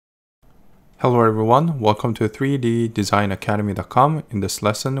Hello everyone, welcome to 3ddesignacademy.com. In this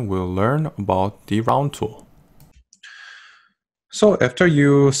lesson, we'll learn about the round tool. So after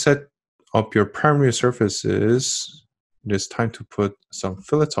you set up your primary surfaces, it is time to put some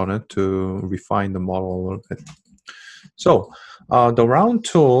fillets on it to refine the model a little bit. So the round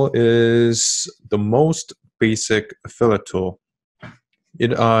tool is the most basic fillet tool.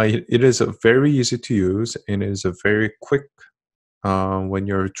 It is very easy to use and it is a very quick when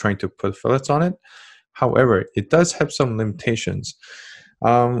you're trying to put fillets on it. However, it does have some limitations.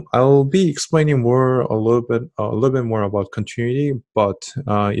 I'll be explaining a little bit more about continuity, but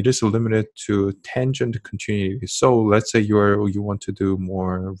it is limited to tangent continuity. So let's say you want to do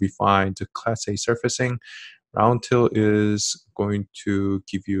more refined Class A surfacing. Round tool is going to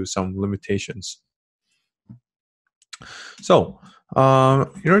give you some limitations. So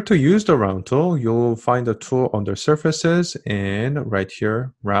in order to use the round tool, you'll find the tool under surfaces and right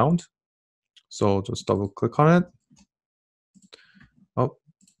here, round. So just double click on it. Oh,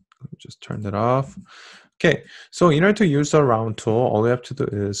 let me just turn that off. Okay, so in order to use the round tool, all you have to do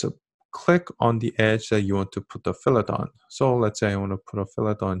is click on the edge that you want to put the fillet on. So let's say I want to put a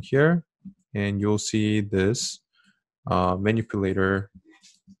fillet on here, and you'll see this manipulator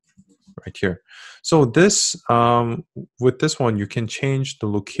right here. So this, with this one, you can change the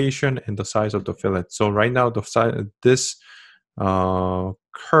location and the size of the fillet. So right now, the size this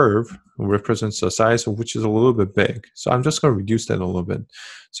curve represents the size which is a little bit big. So I'm just going to reduce that a little bit.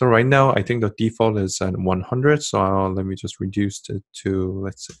 So right now, I think the default is at 100. So let me just reduce it to,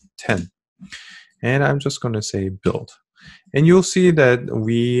 let's say, 10. And I'm just going to say build. And you'll see that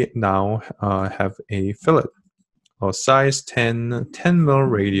we now have a fillet. A size 10 mil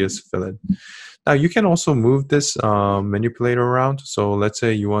radius fillet. Now you can also move this manipulator around. So let's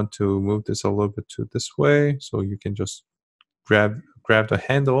say you want to move this a little bit to this way. So you can just grab the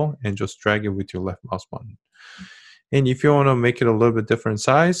handle and just drag it with your left mouse button. And if you want to make it a little bit different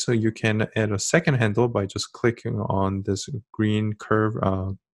size, so you can add a second handle by just clicking on this green curve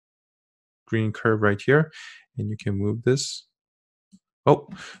right here, and you can move this. Oh,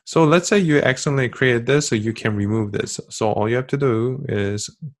 so let's say you accidentally created this, so you can remove this. So all you have to do is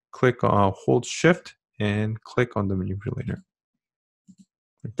click on hold Shift and click on the manipulator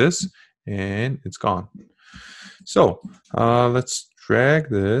like this, and it's gone. So let's drag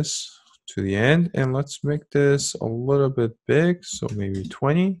this to the end, and let's make this a little bit big, so maybe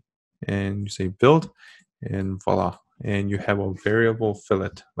 20, and you say build, and voila, and you have a variable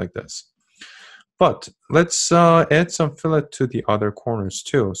fillet like this. But let's add some fillet to the other corners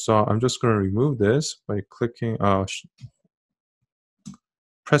too. So I'm just going to remove this by clicking,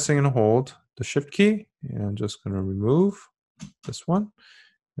 pressing and hold the Shift key, and I'm just going to remove this one,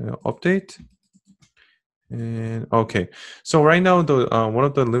 update. And okay, so right now the one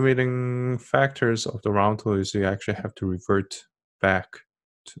of the limiting factors of the round tool is you actually have to revert back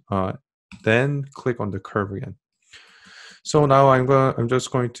to, then click on the curve again. So now I'm just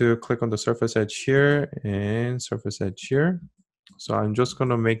going to click on the surface edge here and surface edge here. So I'm just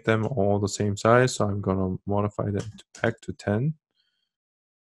going to make them all the same size. So I'm going to modify that back to 10.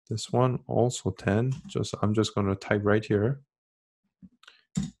 This one also 10. I'm just going to type right here,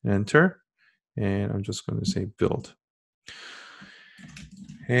 enter, and I'm just going to say build.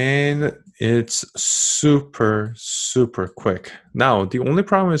 And it's super quick. Now, the only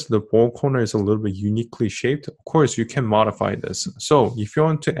problem is the ball corner is a little bit uniquely shaped. Of course, you can modify this. So if you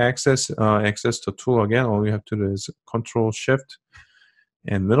want to access the tool again, all you have to do is Control Shift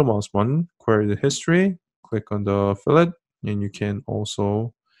and middle mouse button, query the history, click on the fillet, and you can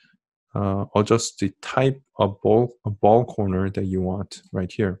also adjust the type of ball corner that you want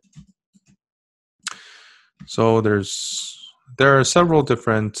right here. So there are several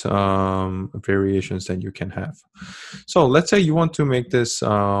different variations that you can have. So let's say you want to make this, you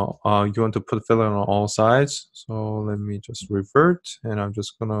want to put fillet on all sides. So let me just revert, and I'm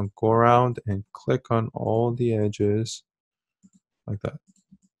just gonna go around and click on all the edges like that.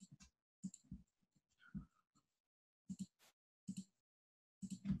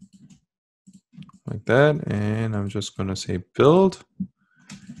 Like that, and I'm just gonna say build,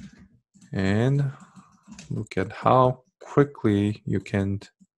 and look at how quickly you can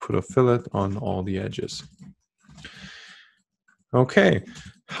put a fillet on all the edges. Okay,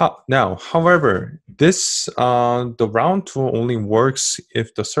 now, however, this the round tool only works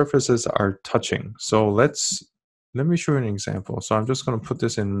if the surfaces are touching. So let me show you an example. So I'm just going to put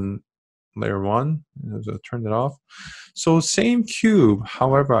this in layer 1, turn it off. So same cube,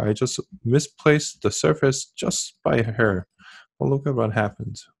 however, I just misplaced the surface just by a hair. Well, look at what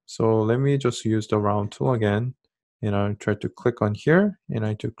happens. So let me just use the round tool again, and I try to click on here, and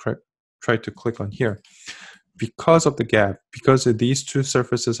I try to click on here. Because of the gap, because these two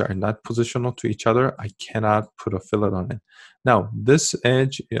surfaces are not positional to each other, I cannot put a fillet on it. Now, this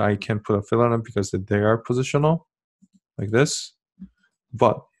edge, I can put a fillet on it because they are positional, like this.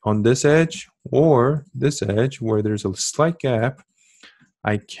 But on this edge or this edge, where there's a slight gap,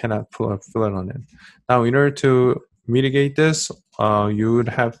 I cannot put a fillet on it. Now, in order to mitigate this, you would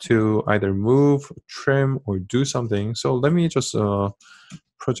have to either move, trim, or do something. So let me just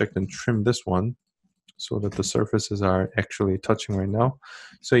project and trim this one, so that the surfaces are actually touching right now.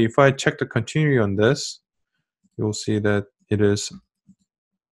 So if I check the continuity on this, you'll see that it is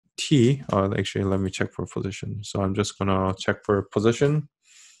T. Actually, let me check for position. So I'm just gonna check for position.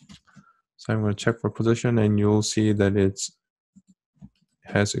 So I'm gonna check for position, and you'll see that it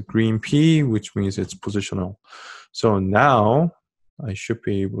has a green P, which means it's positional. So now I should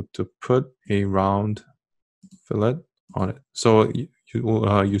be able to put a round fillet on it. So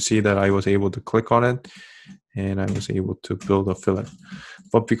you see that I was able to click on it, and I was able to build a fillet.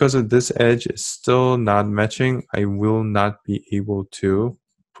 But because of this edge is still not matching, I will not be able to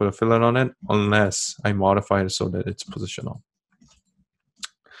put a fillet on it unless I modify it so that it's positional.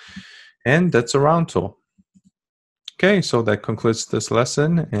 And that's a round tool. Okay, so that concludes this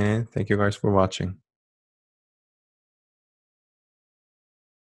lesson, and thank you guys for watching.